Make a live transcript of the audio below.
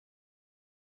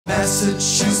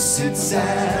Massachusetts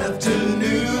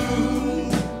afternoon,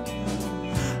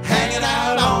 hanging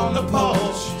out on the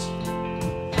porch,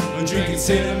 drinking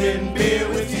cinnamon beer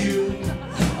with you.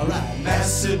 Alright,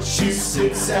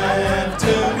 Massachusetts afternoon,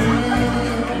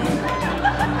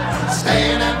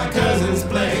 staying at my cousin's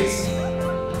place,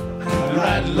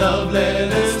 writing love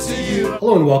letters to you.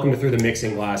 Hello and welcome to Through the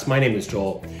Mixing Glass. My name is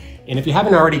Joel, and if you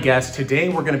haven't already guessed, today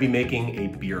we're going to be making a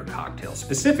beer cocktail,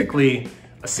 specifically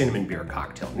a cinnamon beer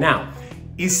cocktail. Now,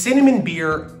 is cinnamon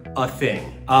beer a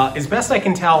thing? As best I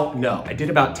can tell, no. I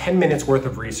did about 10 minutes worth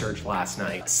of research last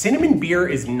night. Cinnamon beer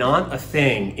is not a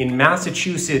thing in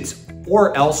Massachusetts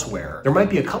or elsewhere. There might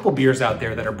be a couple beers out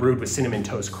there that are brewed with Cinnamon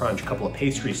Toast Crunch, a couple of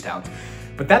pastry stouts,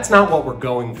 but that's not what we're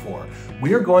going for.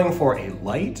 We are going for a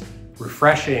light,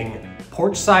 refreshing,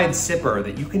 porch-side sipper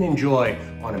that you can enjoy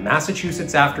on a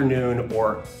Massachusetts afternoon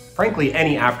or frankly,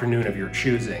 any afternoon of your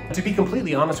choosing. To be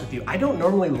completely honest with you, I don't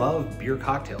normally love beer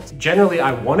cocktails. Generally,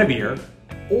 I want a beer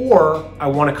or I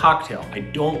want a cocktail. I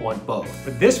don't want both.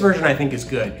 But this version I think is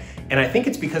good. And I think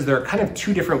it's because there are kind of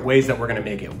two different ways that we're gonna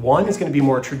make it. One is gonna be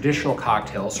more traditional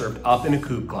cocktail served up in a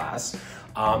coupe glass.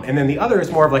 And then the other is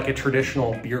more of like a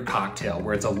traditional beer cocktail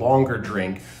where it's a longer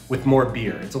drink with more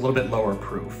beer. It's a little bit lower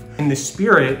proof. In the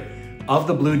spirit of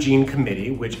the Blue Jean Committee,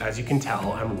 which as you can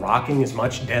tell, I'm rocking as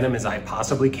much denim as I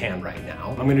possibly can right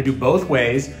now. I'm gonna do both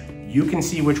ways. You can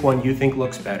see which one you think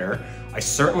looks better. I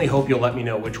certainly hope you'll let me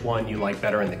know which one you like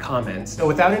better in the comments. So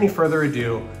without any further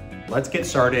ado, let's get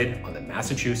started on the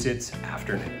Massachusetts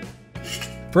afternoon.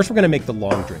 First, we're gonna make the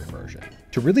long drink version.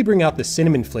 To really bring out the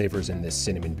cinnamon flavors in this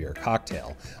cinnamon beer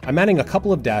cocktail, I'm adding a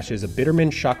couple of dashes of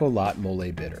Bitterman Chocolat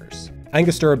Mole bitters.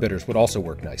 Angostura bitters would also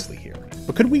work nicely here.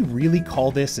 But could we really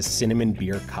call this a cinnamon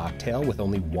beer cocktail with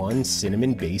only one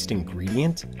cinnamon-based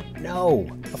ingredient? No,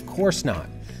 of course not.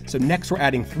 So next we're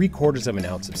adding 3/4 of an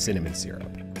ounce of cinnamon syrup.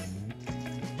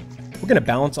 We're gonna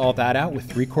balance all that out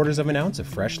with 3/4 of an ounce of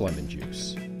fresh lemon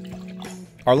juice.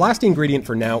 Our last ingredient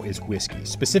for now is whiskey,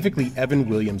 specifically Evan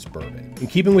Williams Bourbon. In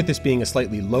keeping with this being a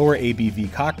slightly lower ABV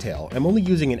cocktail, I'm only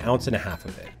using 1.5 ounces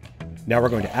of it. Now we're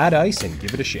going to add ice and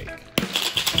give it a shake.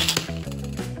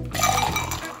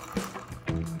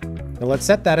 Now let's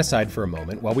set that aside for a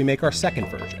moment while we make our second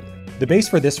version. The base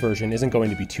for this version isn't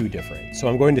going to be too different, so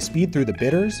I'm going to speed through the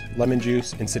bitters, lemon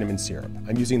juice, and cinnamon syrup.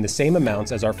 I'm using the same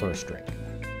amounts as our first drink.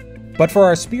 But for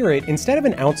our spirit, instead of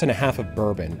 1.5 ounces of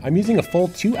bourbon, I'm using a full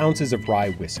 2 ounces of rye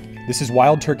whiskey. This is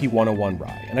Wild Turkey 101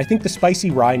 rye, and I think the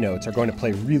spicy rye notes are going to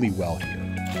play really well here.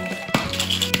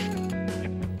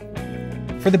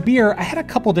 For the beer, I had a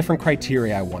couple different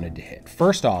criteria I wanted to hit.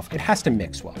 First off, it has to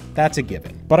mix well. That's a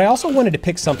given. But I also wanted to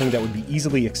pick something that would be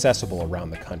easily accessible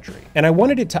around the country. And I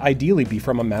wanted it to ideally be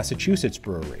from a Massachusetts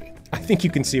brewery. I think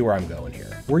you can see where I'm going here.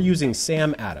 We're using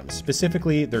Sam Adams,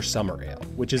 specifically their Summer Ale,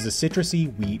 which is a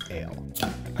citrusy wheat ale.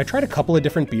 I tried a couple of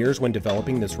different beers when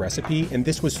developing this recipe, and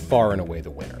this was far and away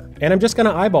the winner. And I'm just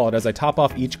gonna eyeball it as I top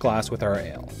off each glass with our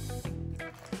ale.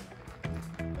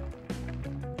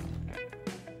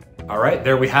 All right,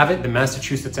 there we have it. The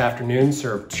Massachusetts afternoon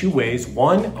served two ways.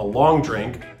 One, a long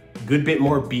drink, a good bit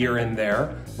more beer in there,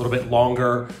 a little bit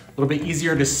longer, a little bit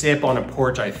easier to sip on a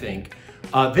porch, I think.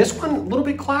 This one, a little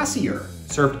bit classier,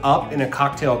 served up in a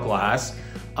cocktail glass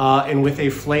and with a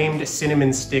flamed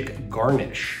cinnamon stick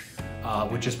garnish,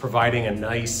 which is providing a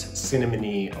nice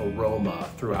cinnamony aroma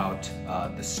throughout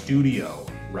the studio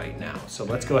right now. So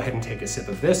let's go ahead and take a sip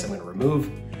of this. I'm gonna remove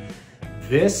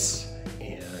this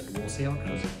and we'll see how it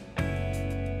goes.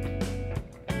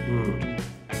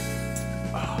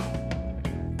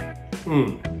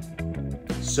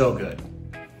 So good.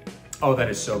 Oh, that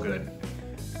is so good.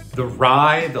 The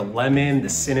rye, the lemon, the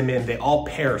cinnamon, they all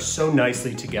pair so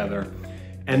nicely together.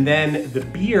 And then the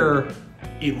beer,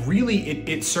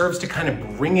 it serves to kind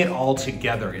of bring it all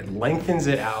together. It lengthens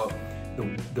it out.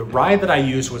 The rye that I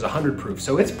used was 100 proof,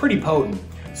 so it's pretty potent.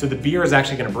 So the beer is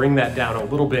actually gonna bring that down a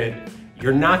little bit.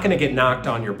 You're not gonna get knocked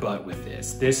on your butt with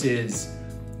this. This is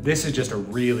just a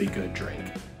really good drink.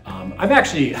 I'm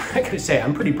actually, I gotta say,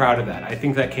 I'm pretty proud of that. I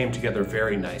think that came together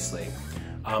very nicely.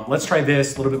 Let's try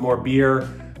this, a little bit more beer.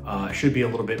 It should be a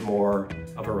little bit more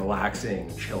of a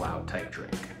relaxing, chill out type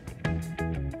drink.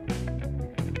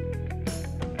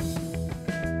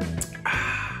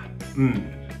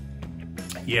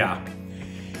 Yeah,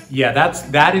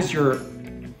 that's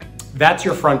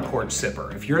your front porch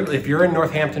sipper. If you're in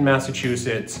Northampton,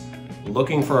 Massachusetts,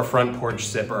 looking for a front porch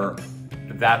sipper,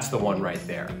 that's the one right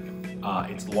there.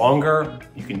 It's longer,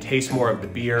 you can taste more of the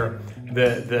beer.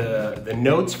 The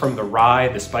notes from the rye,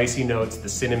 the spicy notes, the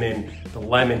cinnamon, the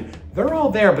lemon, they're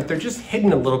all there, but they're just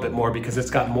hidden a little bit more because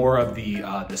it's got more of the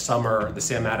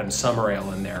Sam Adams Summer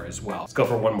Ale in there as well. Let's go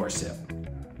for one more sip.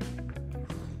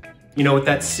 you know, with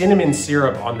that cinnamon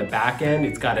syrup on the back end,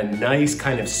 it's got a nice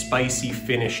kind of spicy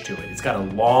finish to it. It's got a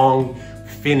long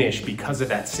finish because of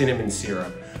that cinnamon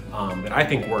syrup that I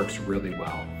think works really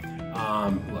well.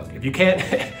 Look, if you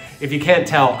can't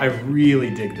tell, I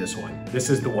really dig this one. This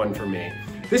is the one for me.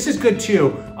 This is good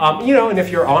too. You know, and if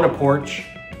you're on a porch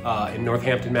in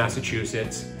Northampton,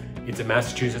 Massachusetts, it's a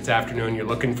Massachusetts afternoon, you're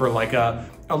looking for like a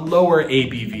lower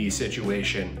ABV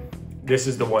situation, this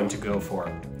is the one to go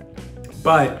for.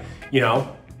 But, you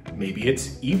know, maybe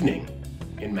it's evening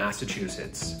in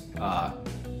Massachusetts. Try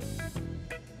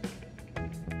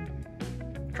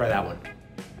that one.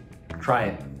 Try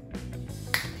it.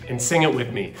 And sing it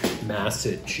with me.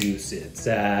 Massachusetts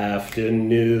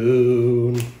afternoon.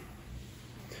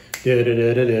 Da, da,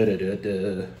 da, da, da, da,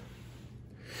 da.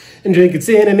 And drinking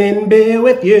cinnamon beer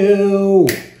with you.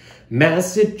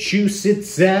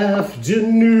 Massachusetts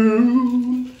afternoon.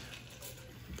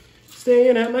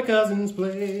 Staying at my cousin's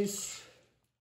place.